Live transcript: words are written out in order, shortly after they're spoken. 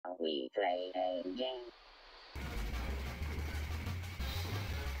We play a game.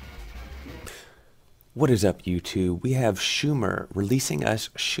 What is up, YouTube? We have Schoomer releasing us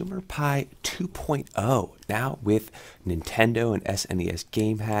Schoomer Pie 2.0. Now with Nintendo and SNES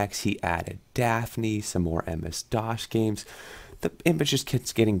game hacks. He added Daphne, some more MS-DOS games. The image just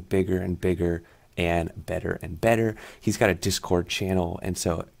keeps getting bigger and bigger and better and better. He's got a Discord channel, and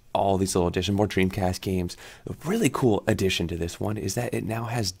so all these little additions, more Dreamcast games. A really cool addition to this one is that it now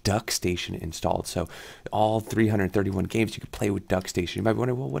has Duckstation installed. So all 331 games you can play with Duckstation. You might be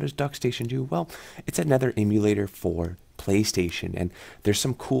wondering, well, what does Duckstation do? Well, it's another emulator for PlayStation, and there's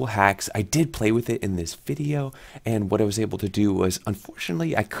some cool hacks. I did play with it in this video, and what I was able to do was,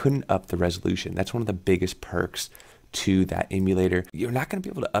 unfortunately, I couldn't up the resolution. That's one of the biggest perks to that emulator. You're not going to be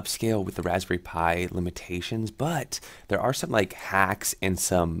able to upscale with the Raspberry Pi limitations, but there are some like hacks and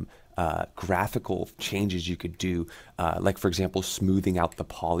some graphical changes you could do, like for example smoothing out the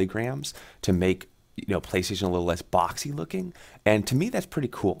polygons to make PlayStation a little less boxy looking, and to me that's pretty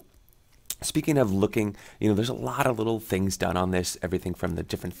cool. Speaking of looking, there's a lot of little things done on this, everything from the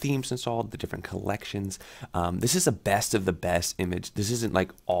different themes installed, the different collections. This is a best of the best image. This isn't like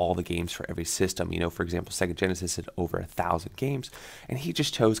all the games for every system. For example, Sega Genesis had over 1,000 games, and he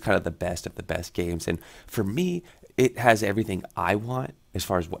just chose kind of the best of the best games. And for me, it has everything I want as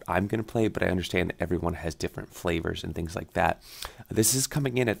far as what I'm going to play, but I understand that everyone has different flavors and things like that. This is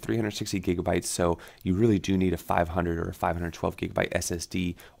coming in at 360 gigabytes, so you really do need a 500 or a 512 gigabyte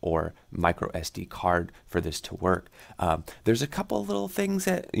SSD or micro SD card for this to work. There's a couple little things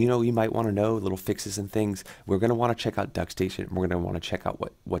that you might want to know, little fixes and things. We're going to want to check out Duckstation. We're going to want to check out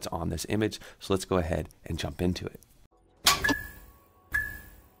what's on this image. So let's go ahead and jump into it.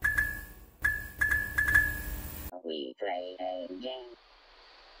 We play a game.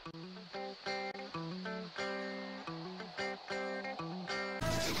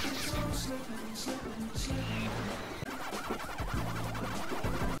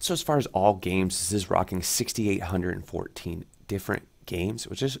 So as far as all games, this is rocking 6,814 different games,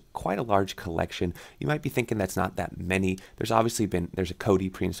 which is quite a large collection. You might be thinking that's not that many. There's a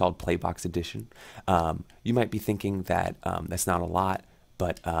Kodi pre-installed Playbox edition. You might be thinking that that's not a lot,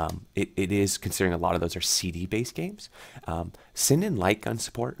 but it is, considering a lot of those are CD-based games. Send in light gun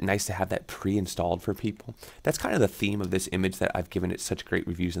support. Nice to have that pre-installed for people. That's kind of the theme of this image that I've given it such great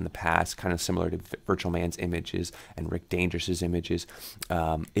reviews in the past, kind of similar to Virtual Man's images and Rick Dangerous's images.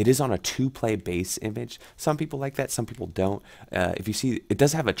 It is on a 2-play base image. Some people like that, some people don't. If you see, it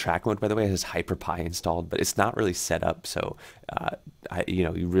does have a track mode, by the way. It has HyperPie installed, but it's not really set up, so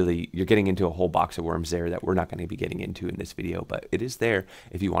you're getting into a whole box of worms there that we're not going to be getting into in this video, but it is there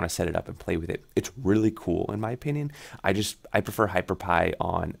if you want to set it up and play with it. It's really cool in my opinion. I prefer HyperPie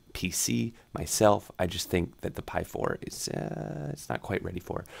on PC myself. I just think that the Pi 4 is it's not quite ready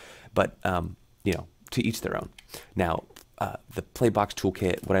for, but to each their own. Now the Playbox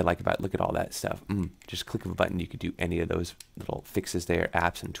toolkit, what I like about it, look at all that stuff. Just click of a button, you could do any of those little fixes there,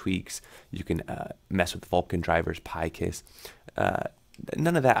 apps and tweaks. You can mess with Vulkan drivers, PyKiss.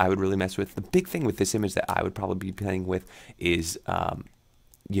 None of that I would really mess with. The big thing with this image that I would probably be playing with is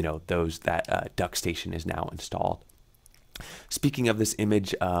those that Duckstation is now installed. Speaking of this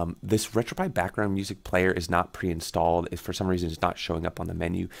image, this Retropie background music player is not pre-installed. If for some reason it's not showing up on the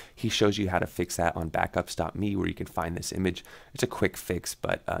menu, he shows you how to fix that on backups.me, where you can find this image. It's a quick fix,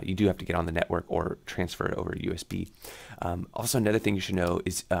 but you do have to get on the network or transfer it over USB. Also, another thing you should know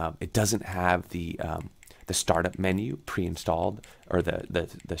is it doesn't have the startup menu pre-installed, or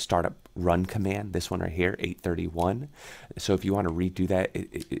the startup run command, this one right here, 831. So if you want to redo that,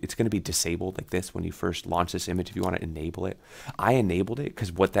 it's going to be disabled like this when you first launch this image. If you want to enable it, I enabled it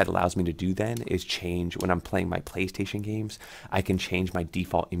because what that allows me to do then is change, when I'm playing my PlayStation games, I can change my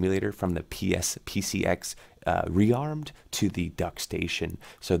default emulator from the PCX rearmed to the Duckstation.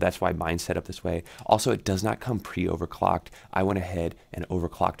 So that's why mine's set up this way. Also, it does not come pre-overclocked. I went ahead and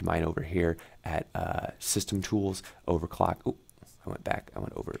overclocked mine over here at System Tools, overclock. Oh, I went back. I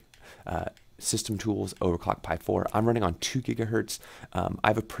went over System Tools, overclock Pi 4. I'm running on 2 gigahertz. I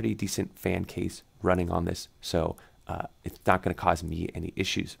have a pretty decent fan case running on this, so it's not going to cause me any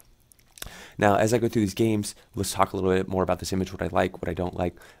issues. Now, as I go through these games, let's talk a little bit more about this image, what I like, what I don't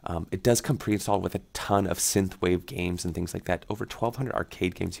like. It does come pre-installed with a ton of synthwave games and things like that. Over 1,200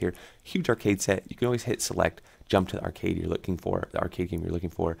 arcade games here. Huge arcade set. You can always hit select, jump to the arcade you're looking for, the arcade game you're looking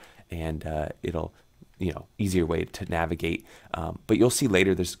for, and it'll, easier way to navigate. But you'll see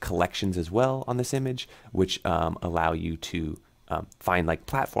later there's collections as well on this image, which allow you to find like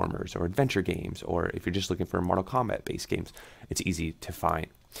platformers or adventure games, or if you're just looking for Mortal Kombat based games, it's easy to find.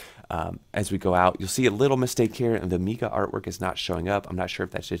 As we go out, you'll see a little mistake here, and the Amiga artwork is not showing up. I'm not sure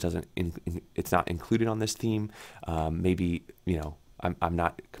if that just doesn't, it's not included on this theme. Maybe, you know, I'm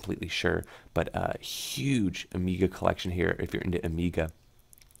not completely sure, but a huge Amiga collection here if you're into Amiga.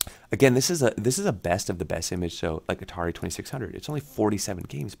 Again, this is a best of the best image, so like Atari 2600. It's only 47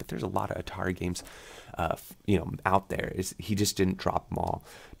 games, but there's a lot of Atari games, you know, out there. He just didn't drop them all.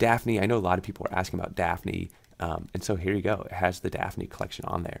 Daphne, I know a lot of people are asking about Daphne, and so here you go. It has the Daphne collection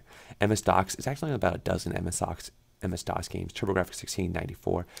on there. MS-DOS, it's actually about a dozen MS-DOS games. TurboGrafx 16,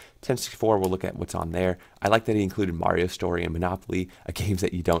 94. 1064, we'll look at what's on there. I like that he included Mario Story and Monopoly, games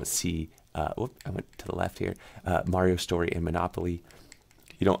that you don't see. Whoop, I went to the left here. Mario Story and Monopoly.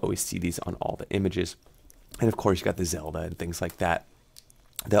 You don't always see these on all the images. And of course, you got the Zelda and things like that.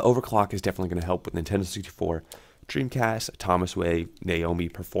 The overclock is definitely going to help with Nintendo 64, Dreamcast, Thomas Wave, Naomi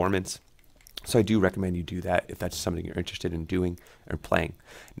Performance. So I do recommend you do that if that's something you're interested in doing or playing.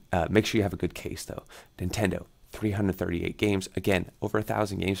 Make sure you have a good case though. Nintendo, 338 games. Again, over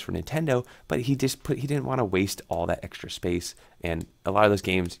 1,000 games for Nintendo, but he didn't want to waste all that extra space, and a lot of those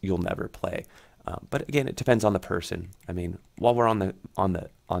games you'll never play. But again, it depends on the person. I mean, while we're on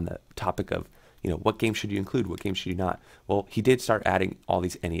the topic of, you know, what games should you include, what games should you not? Well, he did start adding all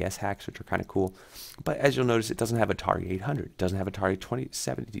these NES hacks, which are kind of cool. But as you'll notice, it doesn't have Atari 800, it doesn't have Atari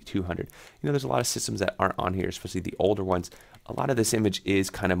 7200. You know, there's a lot of systems that aren't on here, especially the older ones. A lot of this image is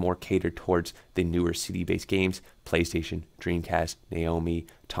kind of more catered towards the newer CD-based games: PlayStation, Dreamcast, Naomi,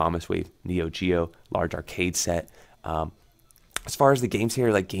 Thomas Wave, Neo Geo, large arcade set. As far as the games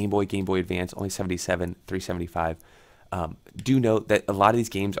here, like Game Boy, Game Boy Advance, only 77, 375. Do note that a lot of these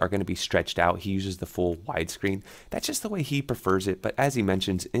games are going to be stretched out. He uses the full widescreen. That's just the way he prefers it. But as he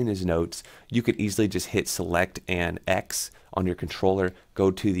mentions in his notes, you could easily just hit Select and X on your controller,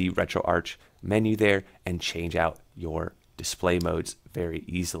 go to the RetroArch menu there, and change out your display modes very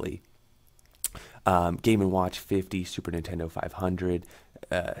easily. Game & Watch 50, Super Nintendo 500,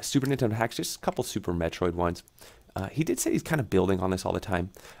 Super Nintendo hacks, just a couple Super Metroid ones. He did say he's kind of building on this all the time.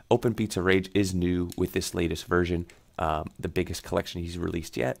 Open Beats of Rage is new with this latest version, the biggest collection he's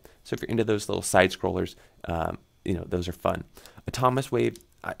released yet. So if you're into those little side scrollers, you know, those are fun. A Thomas Wave,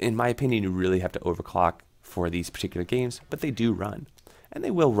 in my opinion, you really have to overclock for these particular games, but they do run. And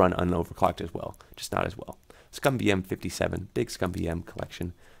they will run unoverclocked as well, just not as well. Scum BM 57, big Scum BM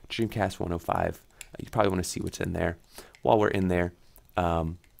collection. Dreamcast 105, you probably want to see what's in there. While we're in there,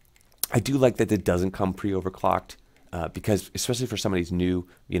 I do like that it doesn't come pre-overclocked, because especially for somebody who's new,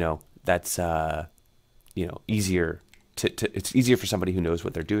 you know, that's you know, easier it's easier for somebody who knows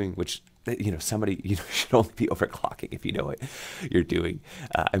what they're doing, which, you know, somebody, you know, should only be overclocking if you know what you're doing.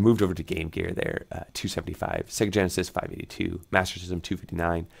 I moved over to Game Gear there, 275, Sega Genesis 582, Master System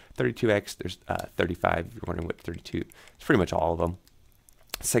 259, 32X, there's 35, if you're wondering what 32, it's pretty much all of them.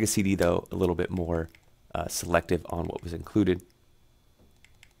 Sega CD though, a little bit more selective on what was included.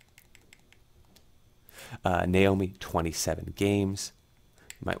 Naomi, 27 games.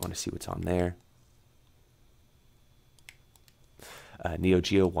 You might want to see what's on there. Neo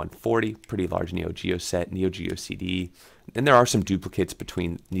Geo 140, pretty large Neo Geo set. Neo Geo CD. And there are some duplicates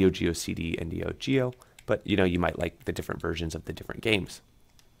between Neo Geo CD and Neo Geo, but you know, you might like the different versions of the different games.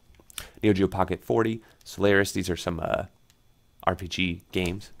 Neo Geo Pocket 40, Solaris, these are some RPG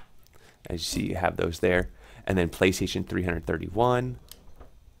games. As you see, you have those there. And then PlayStation 331.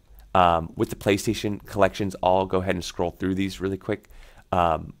 With the PlayStation collections, I'll go ahead and scroll through these really quick.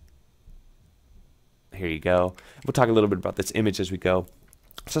 Here you go. We'll talk a little bit about this image as we go.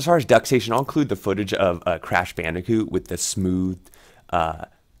 So as far as Duckstation, I'll include the footage of Crash Bandicoot with the smooth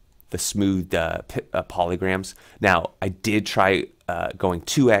polygons. Now, I did try going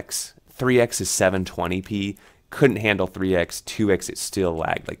 2x. 3x is 720p. Couldn't handle 3x. 2x, it still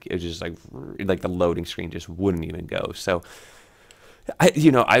lagged. Like it was just like the loading screen just wouldn't even go. So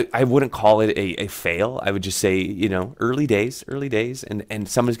I wouldn't call it a fail. I would just say, you know, early days, and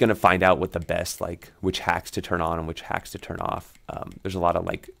someone's going to find out what the best, like, which hacks to turn on and which hacks to turn off. There's a lot of,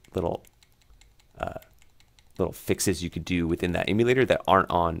 like, little fixes you could do within that emulator that aren't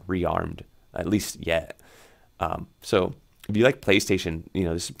on Rearmed, at least yet. So if you like PlayStation, you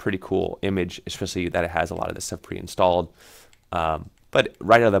know, this is a pretty cool image, especially that it has a lot of this stuff pre-installed. But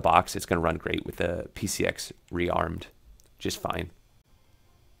right out of the box, it's going to run great with the PCX Rearmed just fine.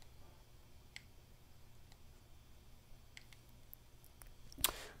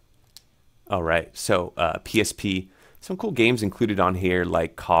 All right, so PSP, some cool games included on here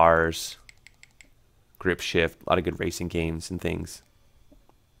like Cars, Grip Shift, a lot of good racing games and things.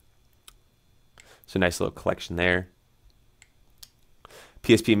 So nice little collection there.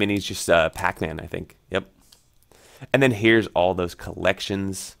 PSP Minis, just Pac-Man, I think. Yep. And then here's all those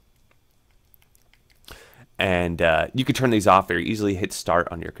collections. And you can turn these off very easily. Hit start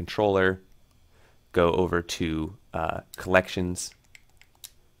on your controller, go over to collections,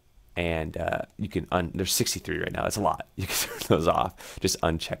 and you can there's 63 right now. That's a lot. You can turn those off. Just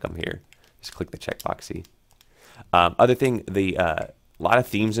uncheck them here. Just click the checkbox. See. Other thing, a lot of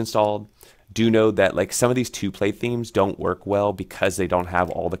themes installed. Do know that like some of these 2-play themes don't work well because they don't have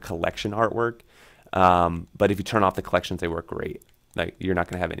all the collection artwork. But if you turn off the collections, they work great. Like you're not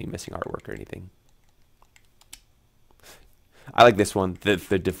going to have any missing artwork or anything. I like this one. The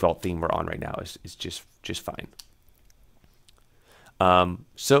default theme we're on right now is just fine.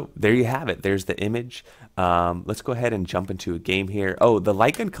 So there you have it. There's the image. Let's go ahead and jump into a game here. Oh, the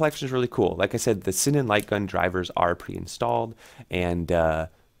light gun collection is really cool. Like I said, the Sin and light gun drivers are pre-installed, and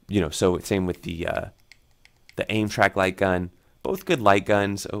you know, so same with the aim track light gun. Both good light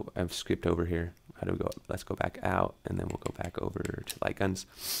guns. Oh, I've skipped over here. How do we go? Let's go back out, and then we'll go back over to light guns.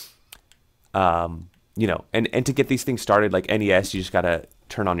 You know, and to get these things started, like NES, you just gotta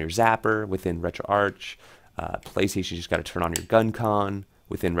turn on your zapper within RetroArch. PlayStation, you just gotta turn on your gun con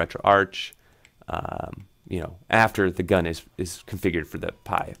within RetroArch. You know, after the gun is configured for the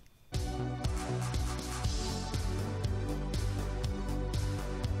Pi.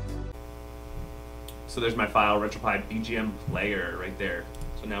 So there's my file, Retropie BGM player right there.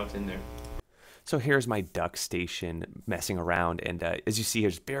 So now it's in there. So here's my Duckstation messing around, and as you see,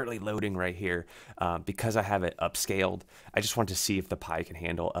 it's barely loading right here because I have it upscaled. I just want to see if the Pi can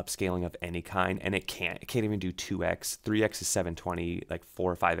handle upscaling of any kind, and it can't. It can't even do 2x. 3x is 720, like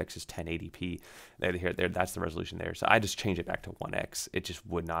 4 or 5x is 1080p. There, that's the resolution there. So I just changed it back to 1x. It just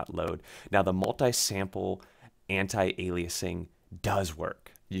would not load. Now the multi-sample anti-aliasing does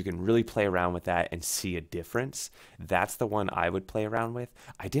work. You can really play around with that and see a difference. That's the one I would play around with.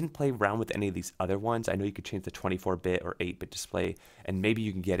 I didn't play around with any of these other ones. I know you could change the 24-bit or 8-bit display, and maybe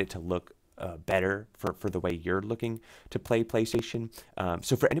you can get it to look better for the way you're looking to play PlayStation.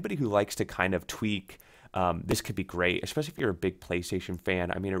 So for anybody who likes to kind of tweak, this could be great, especially if you're a big PlayStation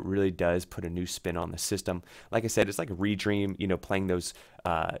fan. I mean, it really does put a new spin on the system. Like I said, it's like Redream, you know, playing those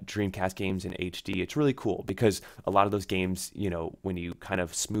Dreamcast games in HD. It's really cool because a lot of those games, you know, when you kind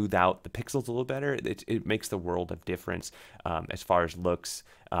of smooth out the pixels a little better, it makes the world of difference as far as looks,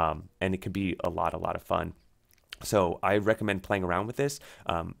 and it can be a lot of fun. So I recommend playing around with this.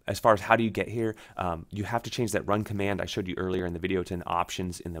 As far as how do you get here, you have to change that run command I showed you earlier in the video to an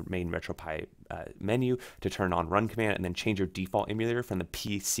options in the main Retropie menu to turn on run command, and then change your default emulator from the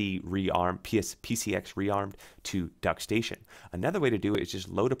PCX rearmed to Duckstation. Another way to do it is just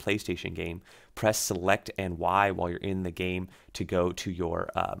load a PlayStation game, press select and Y while you're in the game to go to your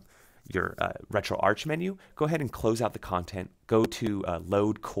RetroArch menu. Go ahead and close out the content, go to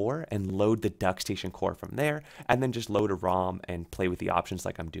load core and load the Duckstation core from there, and then just load a ROM and play with the options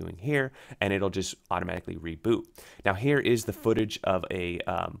like I'm doing here, and it'll just automatically reboot. Now here is the footage of a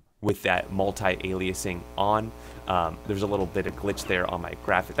with that multi-aliasing on. There's a little bit of glitch there on my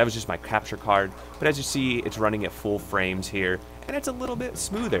graphic. That was just my capture card, but as you see, it's running at full frames here, and it's a little bit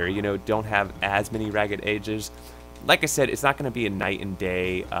smoother, you know, don't have as many ragged edges. Like I said, it's not going to be a night and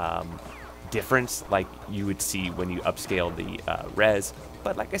day difference like you would see when you upscale the res,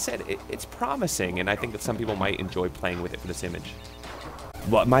 but like I said, it's promising, and I think that some people might enjoy playing with it for this image.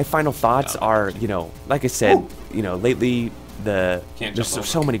 Well, my final thoughts are, you know, like I said, you know, lately there's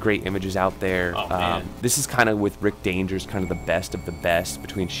so many great images out there. This is kind of with Rick Danger's kind of the best of the best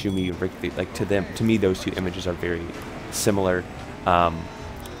between Schmoomer and Rick. Like to me, those two images are very similar.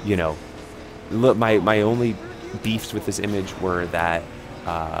 You know, look, my only beefs with this image were that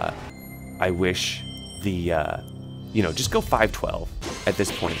I wish the you know, just go 512 at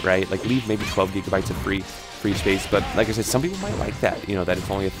this point, right? Like leave maybe 12 gigabytes of free space, but like I said, some people might like that, you know, that it's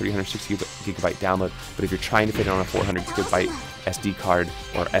only a 360 gigabyte download. But if you're trying to fit it on a 400 gigabyte SD card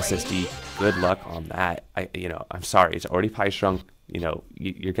or SSD, good luck on that. You know, I'm sorry, it's already Pi shrunk. You know,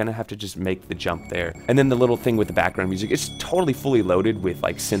 you're gonna have to just make the jump there. And then the little thing with the background music, it's totally fully loaded with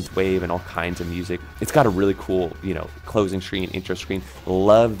like synthwave and all kinds of music. It's got a really cool, you know, closing screen, intro screen.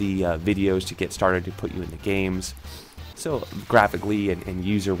 Love the videos to get started to put you in the games. So graphically and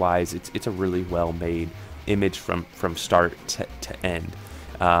user-wise, it's a really well-made image from start to end.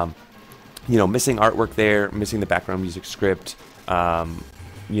 You know, missing artwork there, missing the background music script.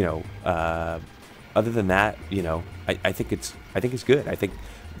 You know, other than that, you know, I think it's good. I think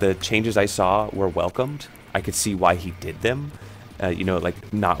the changes I saw were welcomed. I could see why he did them. You know,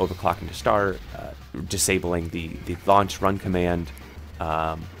 like not overclocking to start, disabling the launch run command.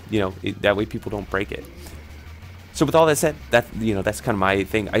 You know, that way people don't break it. So with all that said, you know, that's kind of my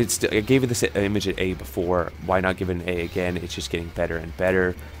thing. I gave it this image at A before. Why not give it an A again? It's just getting better and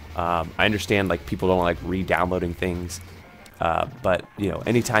better. I understand like people don't like re-downloading things, but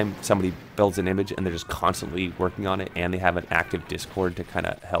anytime somebody builds an image and they're just constantly working on it, and they have an active Discord to kind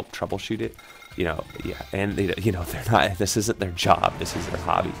of help troubleshoot it, and they're not. This isn't their job. This is their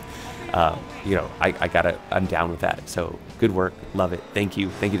hobby. I'm down with that. So good work, love it. Thank you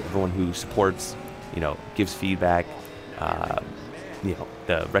to everyone who supports, gives feedback.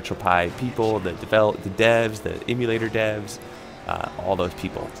 The Retropie people, the devs, the emulator devs, all those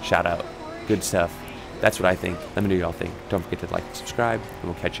people. Shout out, good stuff. That's what I think. Let me know what y'all think. Don't forget to like and subscribe, and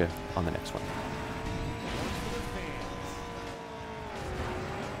we'll catch you on the next one.